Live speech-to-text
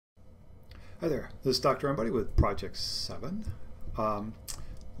Hi there, this is Dr. Embody with Project 7.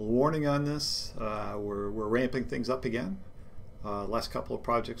 Warning on this, we're ramping things up again. Last couple of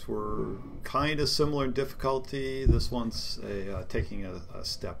projects were kind of similar in difficulty. This one's taking a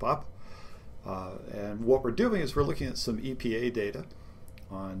step up. And what we're doing is we're looking at some EPA data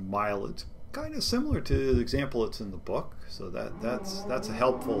on mileage, kind of similar to the example that's in the book. So that's a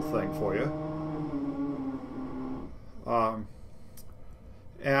helpful thing for you.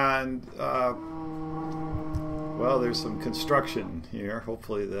 Well, there's some construction here.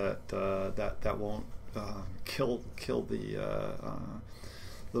 Hopefully that won't kill the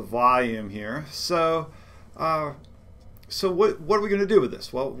volume here. So what are we going to do with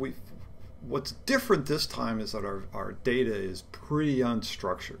this? Well, what's different this time is that our data is pretty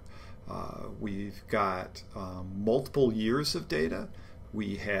unstructured. We've got multiple years of data.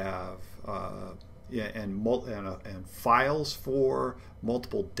 We have and files for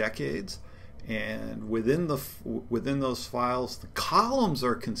multiple decades, and within those files the columns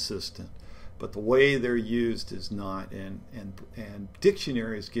are consistent, but the way they're used is not, and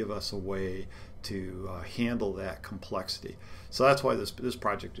dictionaries give us a way to handle that complexity. So that's why this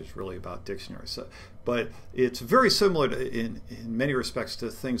project is really about dictionaries. So, but it's very similar to, in many respects, to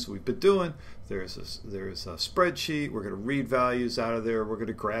things we've been doing. There's a spreadsheet. We're going to read values out of there. We're going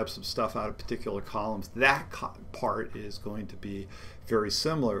to grab some stuff out of particular columns. That part is going to be very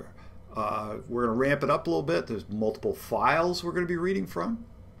similar. We're going to ramp it up a little bit. There's multiple files we're going to be reading from,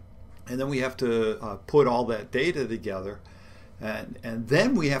 and then we have to put all that data together, and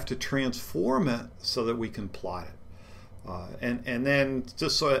then we have to transform it so that we can plot it. And then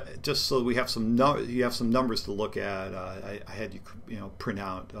just so we have you have some numbers to look at. I had you print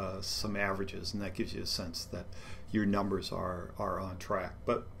out some averages, and that gives you a sense that your numbers are on track.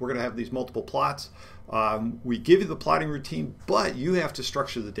 But we're going to have these multiple plots. We give you the plotting routine, but you have to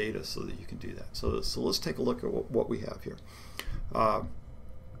structure the data so that you can do that. So let's take a look at what we have here.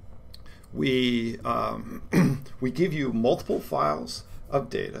 We give you multiple files of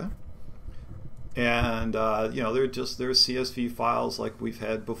data. And they're CSV files like we've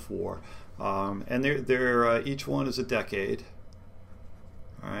had before, and each one is a decade.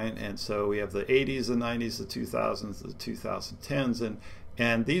 All right, and so we have the 80s, the 90s, the 2000s, the 2010s,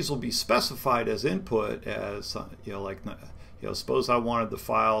 and these will be specified as input as suppose I wanted the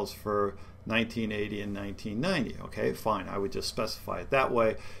files for 1980 and 1990. Okay, fine, I would just specify it that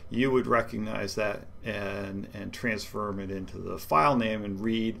way. You would recognize that and transform it into the file name and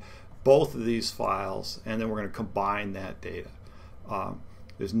read both of these files, and then we're going to combine that data.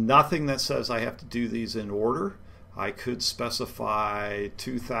 There's nothing that says I have to do these in order. I could specify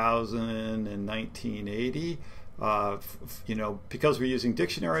 2000 and 1980. Because we're using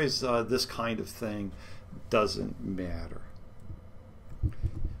dictionaries, this kind of thing doesn't matter.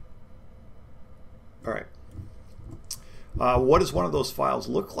 All right. What does one of those files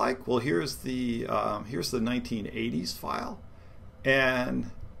look like? Well, here's the 1980s file, and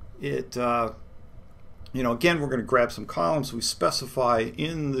it, again, we're going to grab some columns. We specify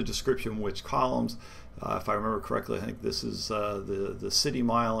in the description which columns. If I remember correctly, I think this is the city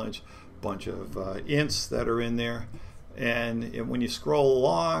mileage, bunch of ints that are in there. And when you scroll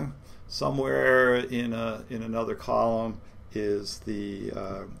along, somewhere in another column is the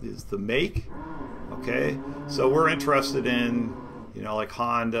make. Okay, so we're interested in like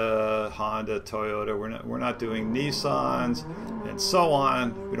Honda, Toyota. We're not doing Nissans and so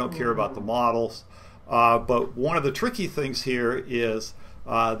on. We don't care about the models. But one of the tricky things here is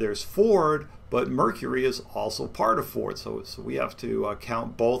there's Ford, but Mercury is also part of Ford. So we have to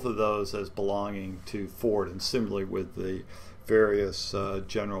count both of those as belonging to Ford, and similarly with the various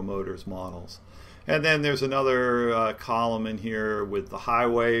General Motors models. And then there's another column in here with the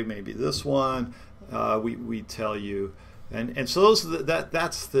highway, maybe this one. We tell you. And so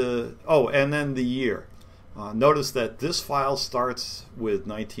that's the, and then the year. Notice that this file starts with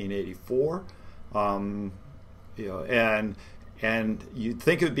 1984, and you'd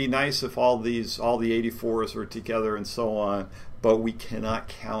think it would be nice if all the 84s were together and so on, but we cannot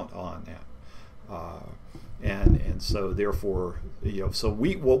count on that. And so therefore,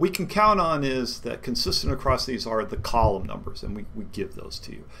 what we can count on is that consistent across these are the column numbers, and we give those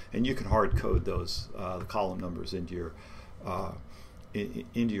to you, and you can hard code those the column numbers into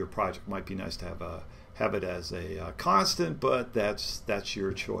your project. Might be nice to have it as a constant, but that's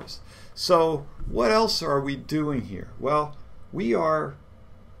your choice. So what else are we doing here? Well, we're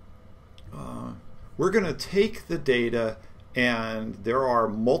going to take the data, and there are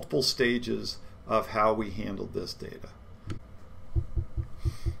multiple stages of how we handled this data.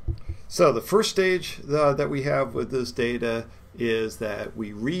 So the first stage that we have with this data is that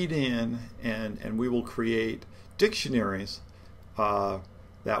we read in and we will create dictionaries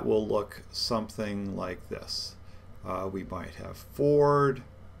that will look something like this. We might have Ford,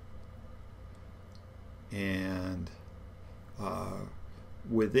 and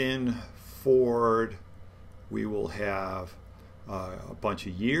within Ford we will have a bunch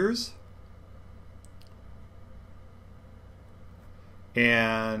of years,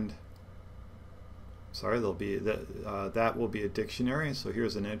 and there'll be that will be a dictionary. So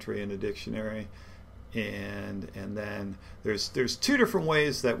here's an entry in a dictionary, and then there's two different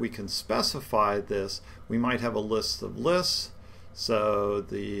ways that we can specify this. We might have a list of lists. So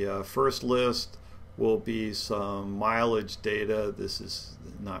the first list will be some mileage data. This is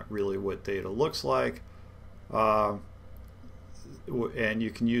not really what data looks like, and you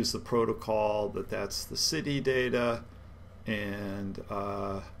can use the protocol that's the city data, and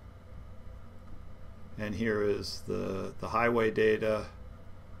here is the highway data.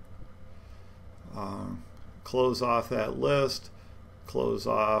 Close off that list, close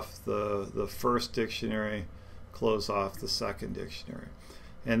off the first dictionary, close off the second dictionary,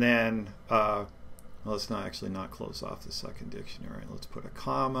 and then let's not close off the second dictionary. Let's put a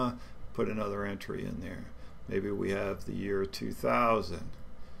comma, put another entry in there. Maybe we have the year 2000,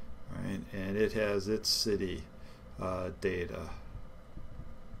 right? And it has its city data,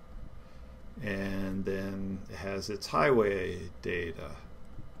 and then it has its highway data.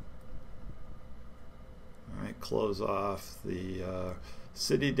 All right, close off the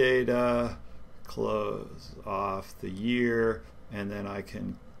city data, close off the year, and then I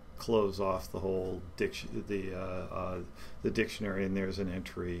can close off the whole the dictionary, and there's an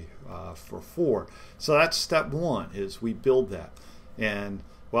entry for Ford. So that's step one, is we build that. And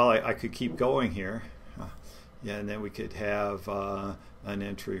well, I could keep going here. Yeah, and then we could have an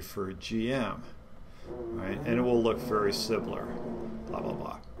entry for GM, right? And it will look very similar, blah,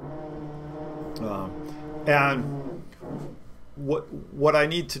 blah, blah. And what I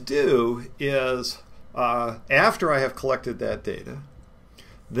need to do is, after I have collected that data,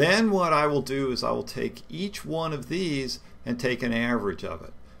 then what I will do is I will take each one of these and take an average of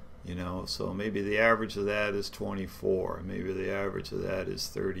it. You know, so maybe the average of that is 24, maybe the average of that is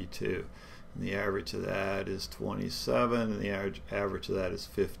 32. And the average of that is 27, and the average of that is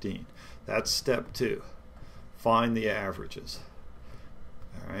 15. That's step two. Find the averages,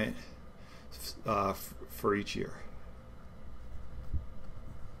 all right, for each year.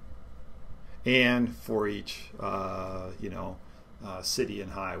 And for each, city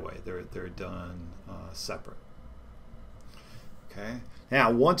and highway, they're done separate. Okay.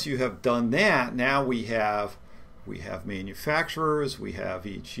 Now, once you have done that, now we have manufacturers, we have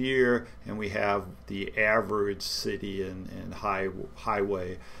each year, and we have the average city and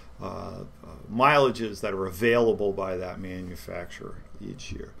highway mileages that are available by that manufacturer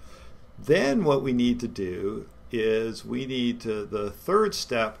each year. Then what we need to do is the third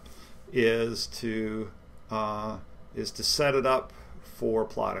step is to set it up for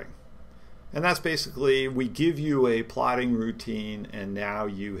plotting. And that's basically, we give you a plotting routine, and now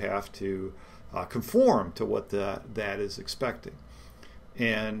you have to conform to what that is expecting.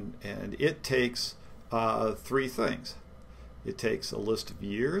 And it takes three things. It takes a list of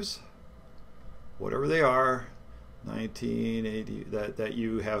years, whatever they are, 1980, that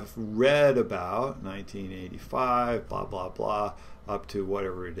you have read about, 1985, blah, blah, blah, up to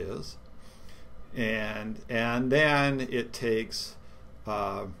whatever it is. And then it takes,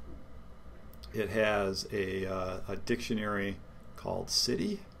 it has a dictionary called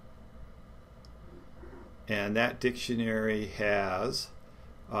city, and that dictionary has,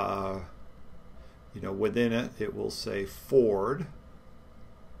 within it will say Ford,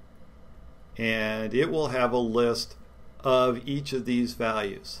 and it will have a list of each of these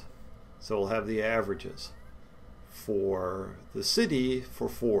values. So we'll have the averages for the city for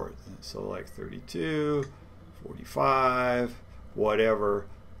Ford, so like 32, 45, whatever.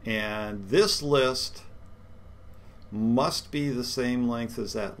 And this list must be the same length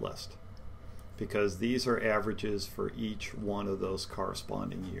as that list, because these are averages for each one of those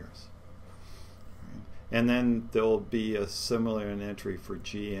corresponding years. And then there'll be a similar entry for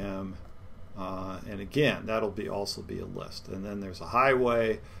GM, and again, that'll also be a list. And then there's a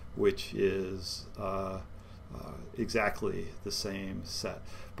highway, which is exactly the same set.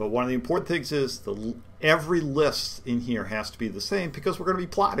 But one of the important things is every list in here has to be the same, because we're going to be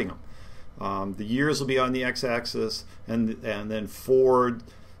plotting them. The years will be on the x-axis, and then Ford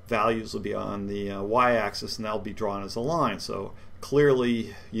values will be on the y-axis, and that'll be drawn as a line. So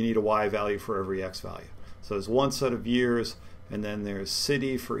clearly you need a y value for every x value. So there's one set of years, and then there's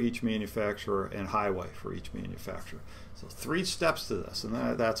city for each manufacturer and highway for each manufacturer. So 3 steps to this, and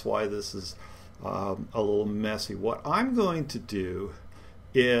that's why this is a little messy. What I'm going to do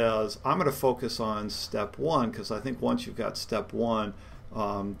is I'm going to focus on step 1, because I think once you've got step 1,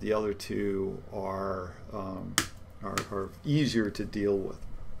 the other 2 are easier to deal with.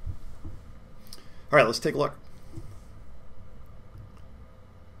 All right, let's take a look.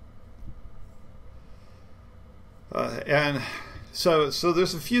 And so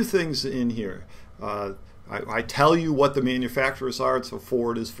there's a few things in here. I tell you what the manufacturers are. So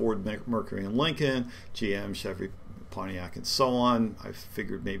Ford is Ford, Mercury, and Lincoln. GM, Chevy, Pontiac, and so on. I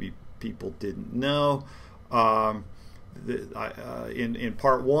figured maybe people didn't know. In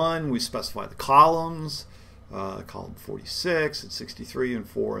part 1, we specify the columns. Column 46 and 63 and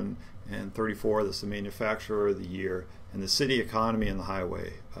 4 and 34. That's the manufacturer, the year, and the city economy and the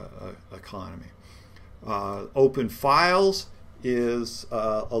highway economy. Open files is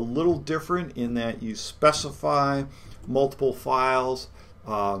a little different in that you specify multiple files.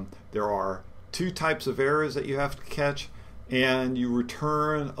 There are 2 types of errors that you have to catch, and you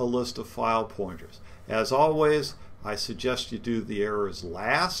return a list of file pointers. As always, I suggest you do the errors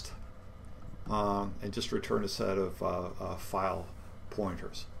last, and just return a set of file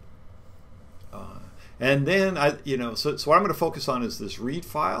pointers. And then so what I'm going to focus on is this read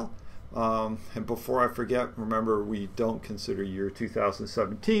file. And before I forget, remember, we don't consider year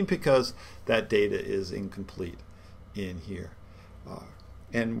 2017 because that data is incomplete in here.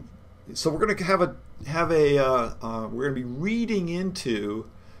 And so we're going to we're going to be reading into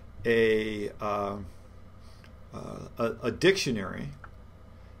a dictionary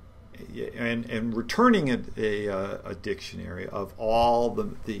and returning a dictionary of all the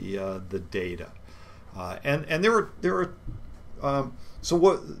data. And there are so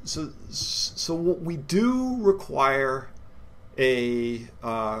what we do require the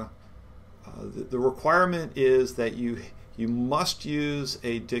requirement is that you must use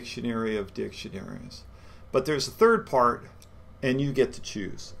a dictionary of dictionaries, but there's a third part, and you get to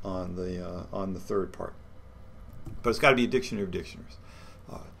choose on the third part. But it's got to be a dictionary of dictionaries.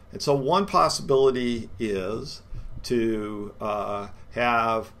 And so one possibility is to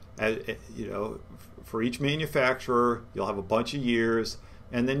have for each manufacturer, you'll have a bunch of years,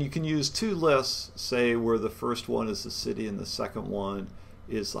 and then you can use 2 lists, say where the first one is the city and the second one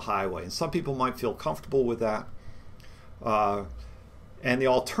is the highway. And some people might feel comfortable with that. And the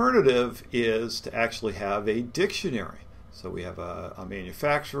alternative is to actually have a dictionary. So we have a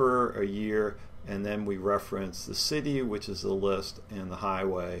manufacturer, a year, and then we reference the city, which is a list, and the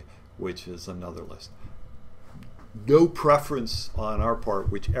highway, which is another list. No preference on our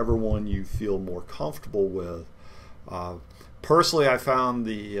part, whichever one you feel more comfortable with. Personally, I found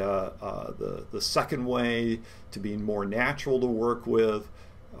the second way to be more natural to work with,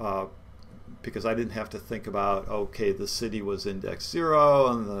 because I didn't have to think about, okay, the city was index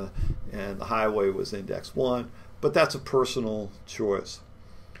 0 and the highway was index 1, but that's a personal choice.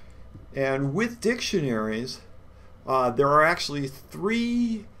 And with dictionaries, there are actually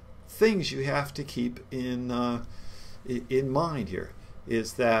 3 things you have to keep in mind here.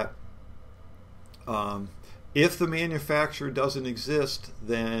 Is that if the manufacturer doesn't exist,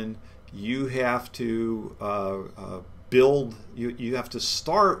 then you have to you have to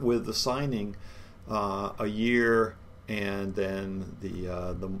start with assigning a year and then the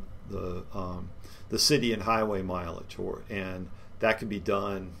city and highway mileage, and that can be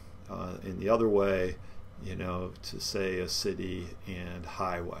done in the other way, to say a city and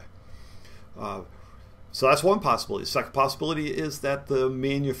highway. So that's one possibility. The second possibility is that the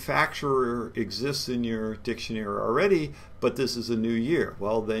manufacturer exists in your dictionary already, but this is a new year.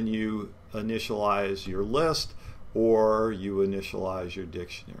 Well, then you initialize your list or you initialize your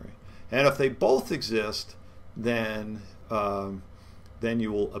dictionary. And if they both exist, then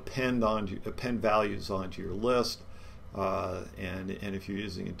you will append values onto your list. And if you're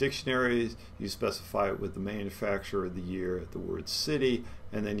using a dictionary, you specify it with the manufacturer, the year, the word city,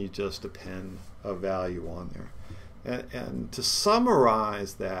 and then you just append a value on there. And to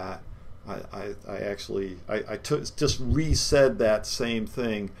summarize that, I just re-said that same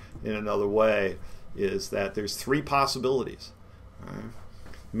thing in another way, is that there's 3 possibilities. Right?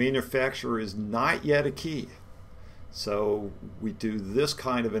 Manufacturer is not yet a key, so we do this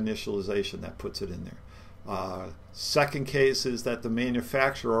kind of initialization that puts it in there. Second case is that the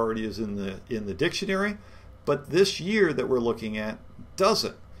manufacturer already is in the dictionary, but this year that we're looking at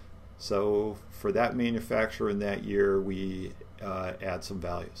doesn't. So for that manufacturer in that year, we add some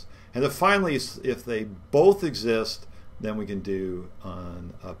values. And then finally, if they both exist, then we can do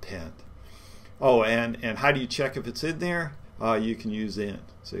an append. Oh, and how do you check if it's in there? you can use in.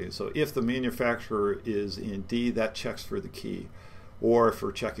 So if the manufacturer is in D, that checks for the key. Or if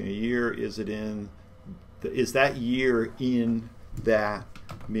we're checking a year, is that year in that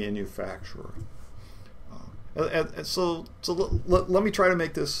manufacturer? So let me try to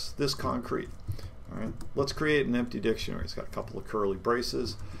make this concrete. All right, let's create an empty dictionary. It's got a couple of curly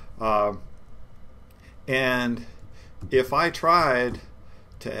braces, and if I tried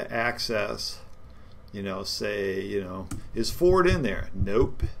to access, say, is Ford in there?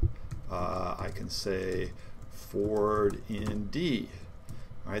 Nope. I can say Ford in D.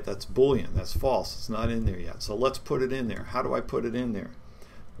 All right, that's Boolean. That's false. It's not in there yet. So let's put it in there. How do I put it in there?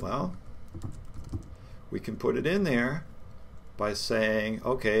 Well, we can put it in there by saying,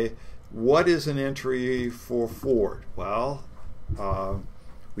 okay, what is an entry for Ford? Well,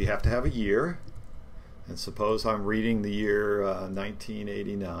 we have to have a year. And suppose I'm reading the year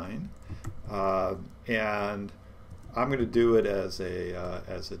 1989, and I'm going to do it as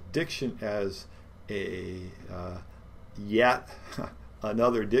yet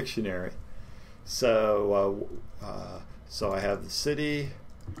another dictionary. So so I have the city,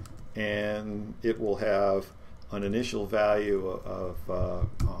 and it will have an initial value of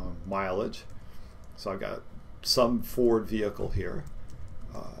mileage. So I've got some Ford vehicle here.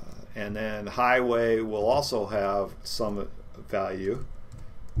 And then highway will also have some value.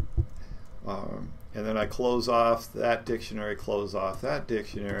 And then I close off that dictionary, close off that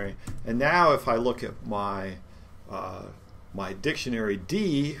dictionary. And now if I look at my my dictionary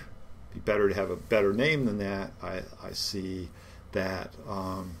D, be better to have a better name than that, I see that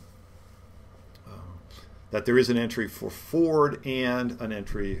that there is an entry for Ford and an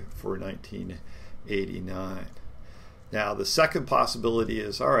entry for 1989. Now the second possibility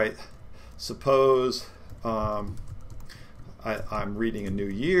is, all right, suppose I'm reading a new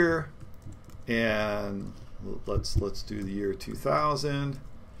year, and let's do the year 2000,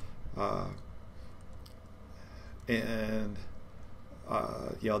 and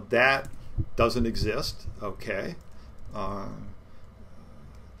that doesn't exist. Okay, I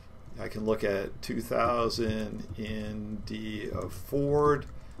can look at 2000 in D of Ford,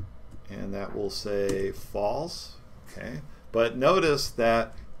 and that will say false. Okay, but notice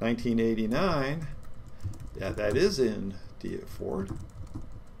that 1989, that is in D of Ford,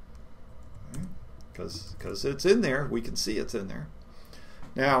 because it's in there. We can see it's in there.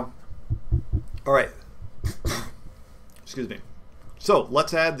 Now, all right, excuse me. So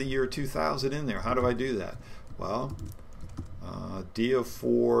let's add the year 2000 in there. How do I do that? Well, D of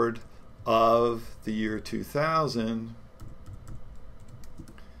Ford of the year 2000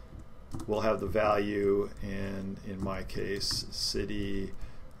 will have the value, and in my case, city,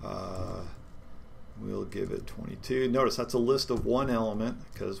 we'll give it 22. Notice that's a list of one element,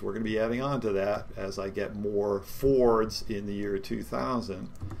 because we're going to be adding on to that as I get more Fords in the year 2000.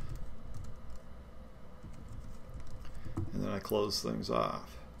 And then I close things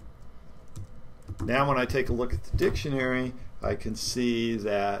off. Now when I take a look at the dictionary, I can see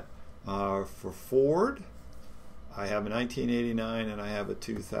that for Ford, I have a 1989 and I have a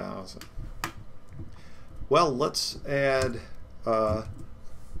 2000. Well, let's add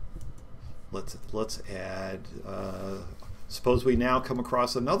suppose we now come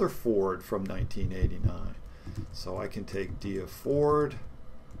across another Ford from 1989. So I can take D of Ford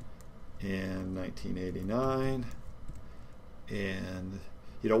in 1989, and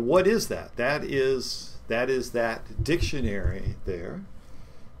what is that? That is that dictionary there.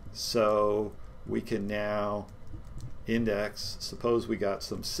 So we can now index, suppose we got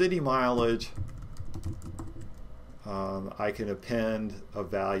some city mileage, I can append a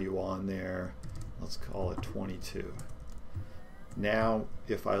value on there. Let's call it 22. Now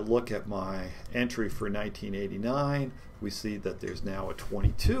if I look at my entry for 1989, we see that there's now a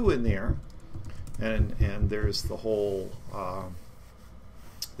 22 in there, and there's the whole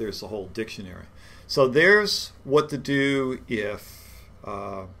dictionary. So there's what to do if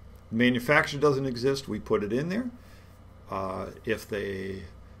manufacturer doesn't exist. We put it in there. If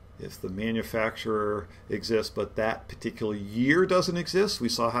the manufacturer exists but that particular year doesn't exist, we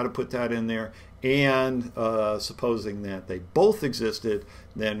saw how to put that in there. And supposing that they both existed,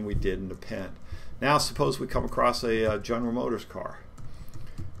 then we did an append. Now suppose we come across a General Motors car.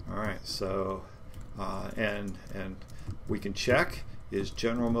 All right, so and we can check, is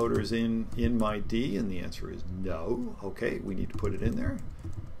General Motors in my D? And the answer is no. Okay, we need to put it in there.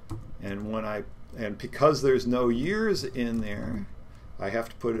 And because there's no years in there, I have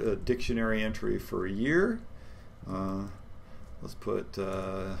to put a dictionary entry for a year.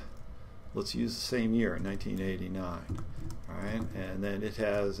 Let's use the same year, 1989. All right, and then it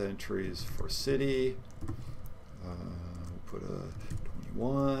has entries for city. put a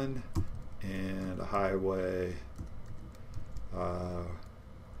 21 and a highway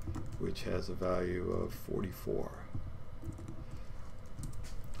which has a value of 44.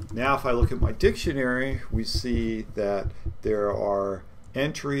 Now if I look at my dictionary, we see that there are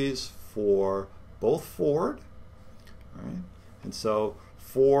entries for both Ford, right? And so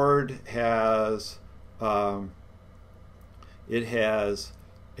Ford has it has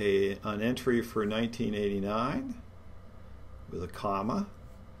an entry for 1989 with a comma,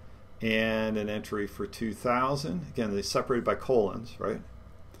 and an entry for 2000. Again, they separated by colons, right?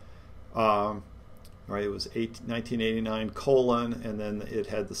 Right, it was 1989 colon, and then it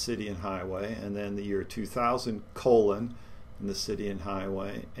had the city and highway, and then the year 2000 colon, and the city and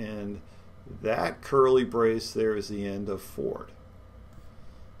highway, and that curly brace there is the end of Ford.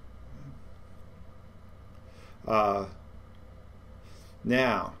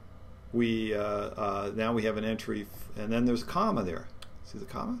 Now we have an entry, and then there's a comma there. See the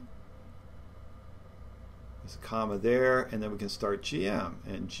comma? There's a comma there, and then we can start GM,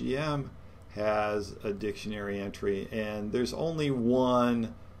 and GM has a dictionary entry, and there's only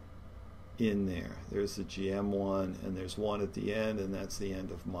one in there. There's the GM one, and there's one at the end, and that's the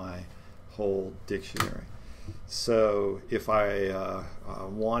end of my whole dictionary. So if I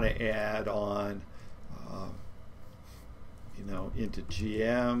want to add on into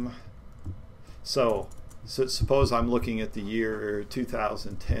GM, so suppose I'm looking at the year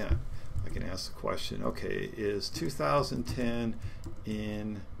 2010. I can ask the question, okay, is 2010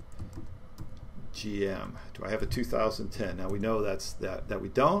 in GM? Do I have a 2010? Now we know that we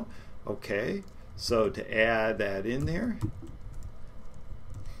don't. Okay, so to add that in there,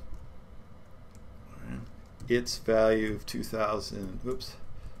 its value of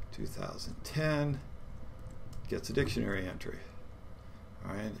 2010 gets a dictionary entry.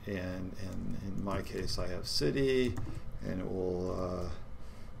 All right, and in my case I have city, and it will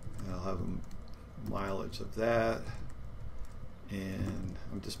I'll have a mileage of that, and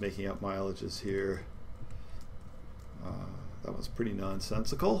I'm just making up mileages here. That was pretty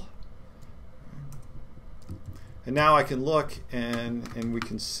nonsensical. And now I can look, and we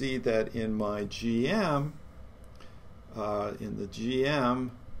can see that in my GM, in the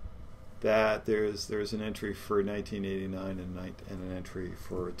GM, that there's an entry for 1989 and an entry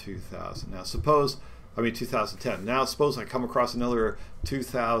for 2000. Now suppose, 2010. Now suppose I come across another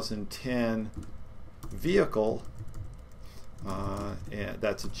 2010 vehicle, and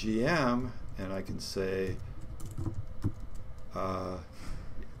that's a GM, and I can say,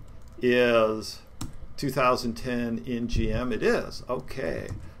 is 2010 in GM? It is. Okay.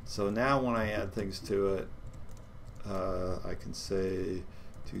 So now when I add things to it, I can say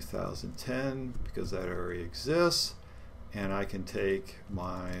 2010 because that already exists, and I can take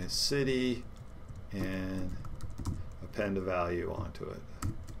my city and append a value onto it.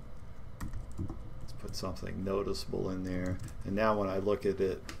 Let's put something noticeable in there, and now when I look at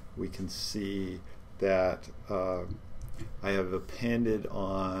it, we can see that I have appended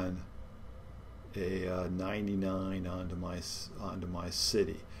on a 99 onto my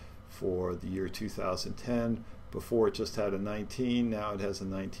city for the year 2010. Before it just had a 19, now it has a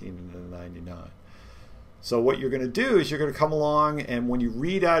 19 and a 99. So what you're going to do is you're going to come along, and when you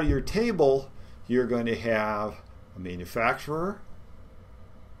read out of your table, you're going to have a manufacturer,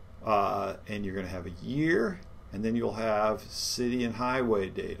 and you're going to have a year, and then you'll have city and highway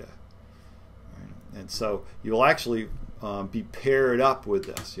data. Right? And so you'll actually be paired up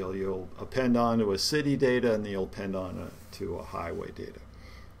with this. You'll append onto a city data, and then you'll append on to a highway data.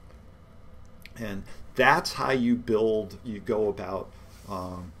 And that's how you go about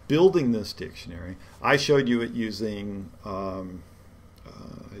building this dictionary. I showed you it using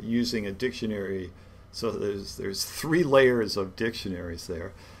using a dictionary. So there's 3 layers of dictionaries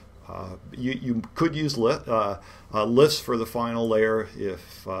there. You could use lists for the final layer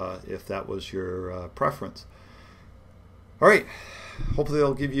if that was your preference. All right, hopefully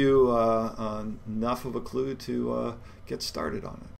they'll give you enough of a clue to get started on it.